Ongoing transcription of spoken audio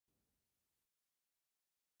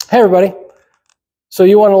Hey everybody, so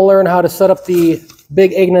you want to learn how to set up the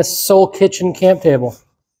big Agnes Soul Kitchen camp table.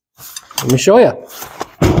 Let me show you.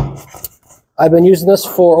 I've been using this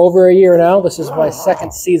for over a year now. This is my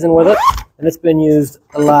second season with it, and it's been used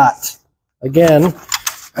a lot. Again,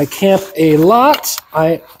 I camp a lot.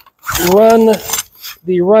 I run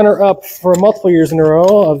the runner-up for multiple years in a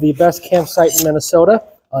row of the best campsite in Minnesota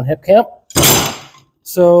on Hip Camp.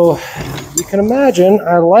 So you can imagine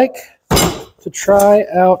I like to try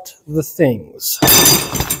out the things.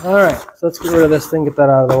 All right, so let's get rid of this thing, get that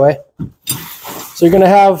out of the way. So you're going to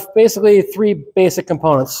have basically three basic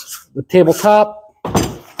components: the tabletop,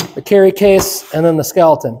 the carry case, and then the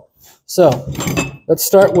skeleton. So let's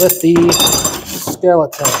start with the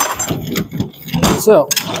skeleton. So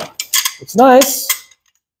what's nice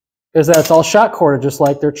is that it's all shot corded just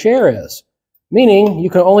like their chair is, meaning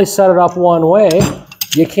you can only set it up one way.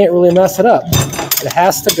 You can't really mess it up. It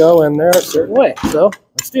has to go in there a certain way. So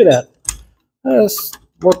let's do that. Let's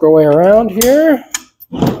work our way around here.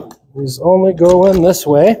 These only go in this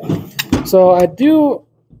way. So I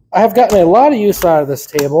have gotten a lot of use out of this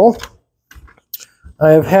table.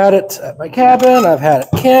 I've had it at my cabin, I've had it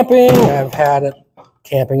camping, I've had it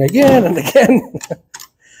camping again and again.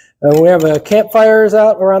 And we have campfires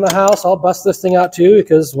out around the house. I'll bust this thing out too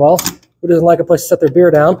because, well, who doesn't like a place to set their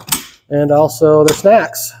beer down? And also their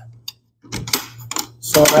snacks.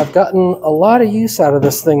 So I've gotten a lot of use out of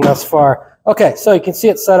this thing thus far. Okay, so you can see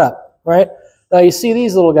it set up, right? Now you see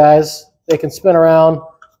these little guys, they can spin around,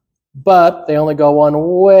 but they only go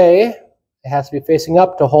one way. It has to be facing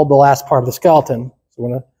up to hold the last part of the skeleton. So we're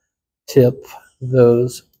going to tip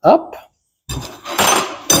those up.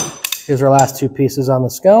 Here's our last two pieces on the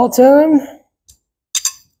skeleton.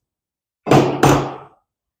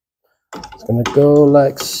 It's going to go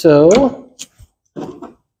like so.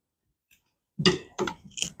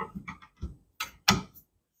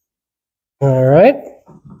 All right,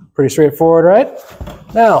 pretty straightforward, right?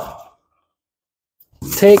 Now,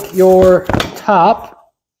 take your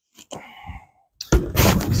top.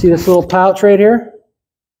 See this little pouch right here?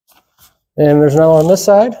 And there's another one on this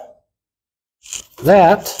side.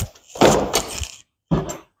 That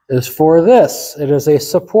is for this. It is a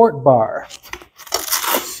support bar.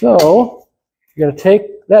 So, you're going to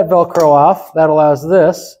take that Velcro off. That allows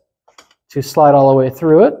this to slide all the way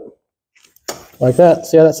through it. Like that.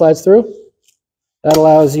 See how that slides through? That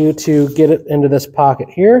allows you to get it into this pocket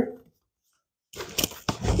here.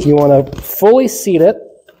 You want to fully seat it,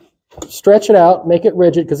 stretch it out, make it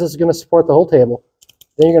rigid because this is going to support the whole table.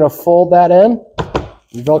 Then you're going to fold that in,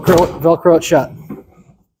 and Velcro it shut. All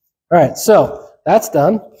right, so that's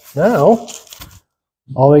done. Now,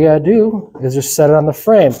 all we got to do is just set it on the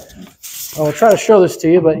frame. I'll try to show this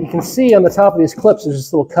to you, but you can see on the top of these clips, there's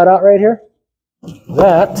this little cutout right here.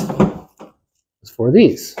 That is for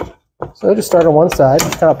these. So just start on one side,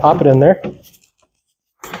 just kind of pop it in there,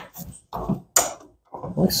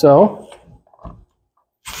 like so.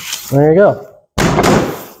 There you go.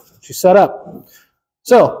 You set up.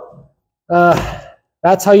 So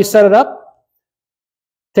that's how you set it up.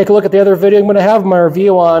 Take a look at the other video I'm going to have, my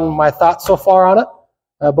review on my thoughts so far on it.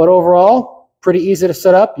 But overall, pretty easy to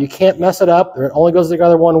set up. You can't mess it up. It only goes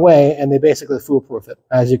together one way, and they basically foolproof it,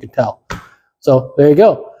 as you can tell. So there you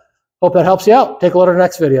go. Hope that helps you out. Take a look at our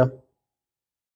next video.